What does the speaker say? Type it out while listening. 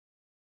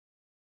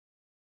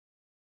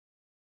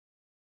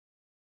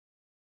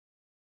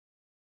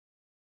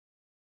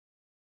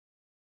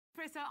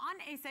Expresso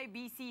on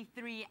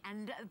SABC3,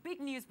 and big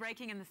news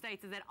breaking in the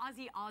States is that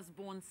Ozzy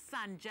Osbourne's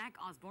son, Jack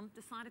Osbourne,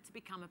 decided to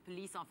become a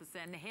police officer,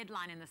 and the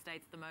headline in the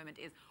States at the moment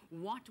is,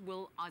 what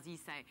will Ozzy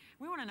say?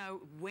 We want to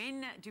know,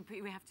 when do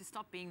we have to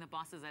stop being the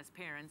bosses as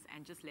parents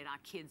and just let our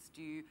kids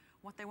do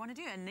what they want to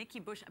do? And Nikki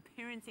Bush,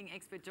 a parenting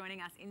expert, joining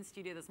us in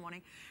studio this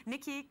morning.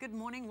 Nikki, good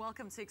morning.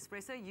 Welcome to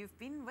Expresso. You've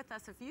been with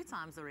us a few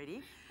times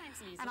already.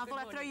 Thanks, Lisa. And I thought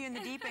I'd throw you in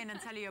the deep end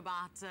and tell you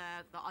about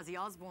the Ozzy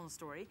Osbourne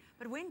story.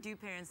 But when do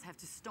parents have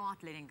to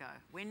start letting go?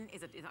 When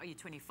is it? Are you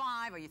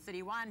 25? Are you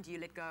 31? Do you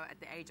let go at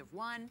the age of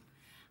 1?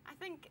 I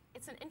think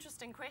it's an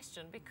interesting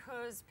question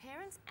because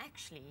parents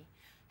actually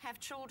have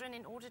children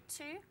in order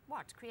to,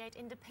 create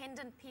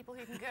independent people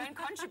who can go and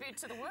contribute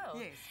to the world.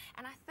 Yes.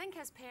 And I think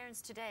as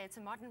parents today, it's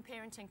a modern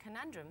parenting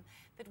conundrum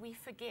that we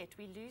forget,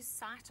 we lose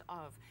sight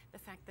of the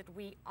fact that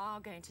we are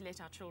going to let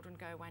our children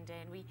go one day,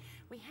 and we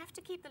have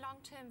to keep the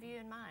long-term view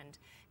in mind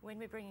when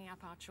we're bringing up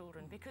our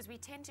children, because we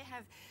tend to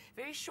have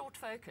very short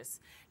focus.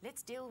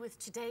 Let's deal with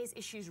today's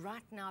issues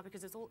right now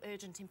because it's all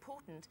urgent,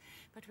 important,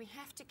 but we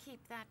have to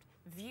keep that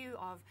view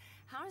of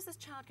how is this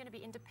child going to be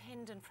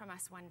independent from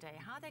us one day?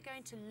 How are they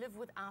going to live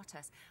without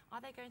us?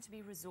 Are they going to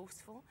be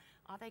resourceful?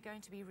 Are they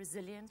going to be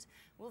resilient?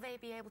 Will they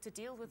be able to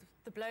deal with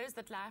the blows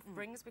that life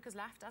brings, because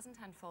life doesn't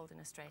unfold in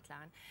a straight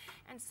line?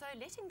 And so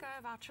letting go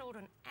of our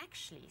children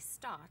actually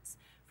starts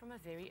from a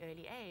very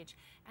early age,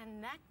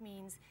 and that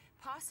means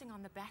passing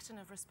on the baton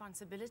of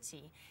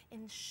responsibility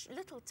in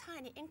little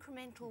tiny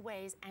incremental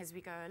ways as we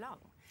go along.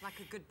 Like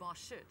a good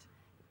boss should.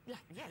 Yeah,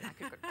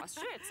 like a good boss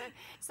should.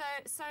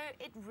 So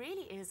it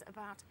really is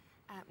about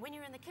when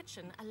you're in the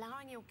kitchen,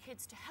 allowing your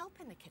kids to help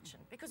in the kitchen,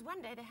 because one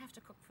day they have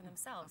to cook for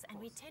themselves, and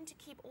we tend to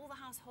keep all the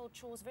household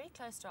chores very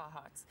close to our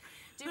hearts.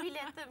 Do we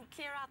let them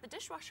clear out the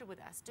dishwasher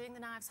with us, doing the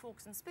knives,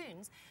 forks and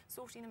spoons,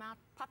 sorting them out,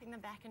 popping them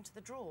back into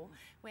the drawer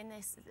when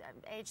they're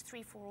age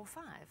 3, 4 or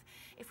 5?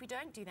 If we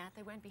don't do that,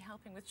 they won't be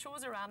helping with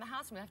chores around the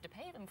house, and we'll have to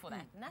pay them for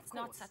that, and that's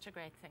not such a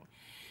great thing.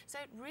 So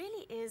it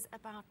really is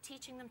about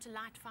teaching them to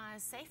light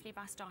fires safely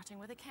by starting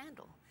with a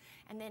candle,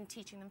 and then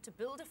teaching them to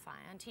build a fire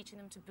and teaching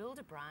them to build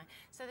a braai,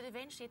 so that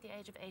eventually at the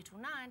age of 8 or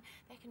 9,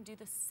 they can do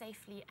this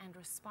safely and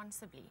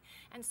responsibly.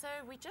 And so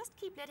we just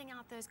keep letting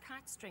out those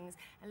kite strings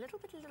a little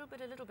bit,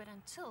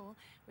 until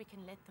we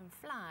can let them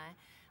fly,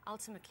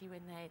 ultimately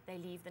when they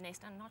leave the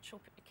nest. I'm not sure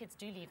kids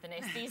do leave the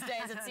nest these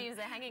days. It seems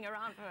they're hanging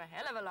around for a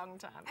hell of a long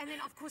time. And then,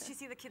 of course, you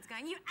see the kids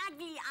going, "You're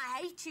ugly,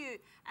 I hate you,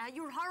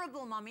 you're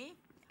horrible, mommy."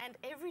 And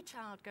every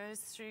child goes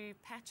through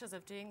patches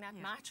of doing that.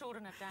 Yeah. My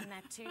children have done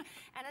that too.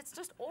 And it's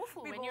just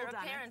awful when you're a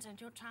parent and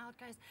your child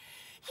goes,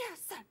 "You're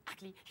so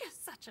ugly, you're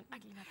such an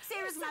ugly mother.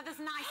 Sarah's mother's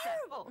nicer."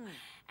 Horrible.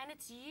 And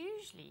it's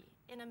usually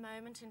in a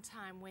moment in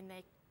time when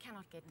they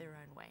cannot get their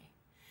own way.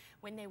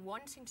 When they're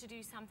wanting to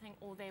do something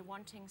or they're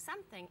wanting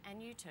something,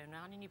 and you turn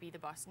around and you be the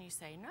boss and you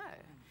say no.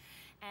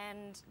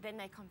 And then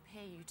they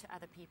compare you to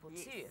other people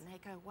too. And they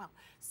go, "Well,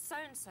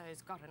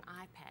 so-and-so's got an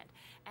iPad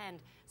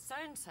and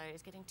so-and-so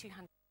is getting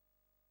 200.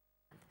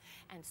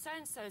 And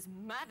so-and-so's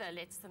mother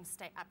lets them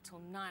stay up till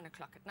 9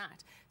 o'clock at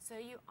night." So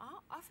you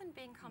are often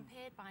being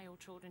compared by your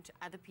children to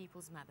other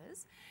people's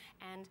mothers,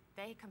 and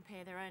they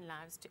compare their own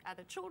lives to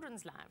other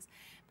children's lives.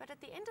 But at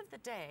the end of the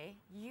day,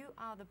 you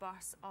are the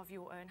boss of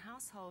your own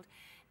household.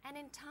 And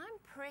in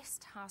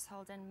time-pressed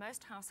households, and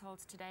most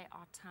households today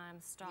are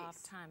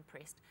time-starved,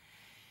 time-pressed,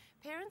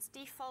 parents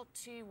default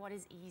to what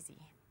is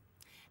easy.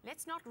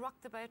 Let's not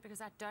rock the boat because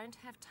I don't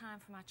have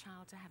time for my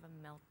child to have a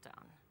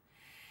meltdown.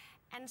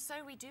 And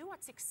so we do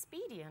what's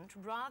expedient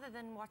rather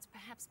than what's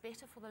perhaps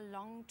better for the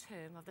long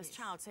term of this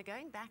child. So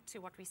going back to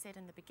what we said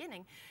in the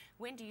beginning,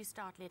 when do you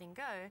start letting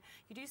go?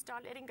 You do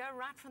start letting go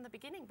right from the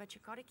beginning, but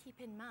you've got to keep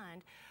in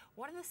mind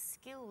what are the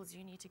skills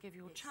you need to give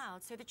your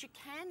child so that you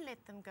can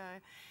let them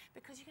go,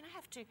 because you're going to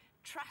have to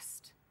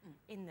trust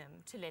in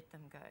them to let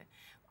them go.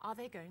 Are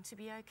they going to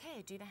be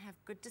okay? Do they have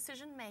good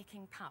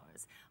decision-making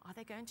powers? Are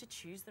they going to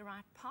choose the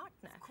right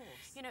partner? Of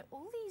course. You know,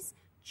 all these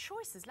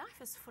choices,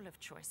 life is full of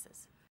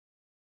choices.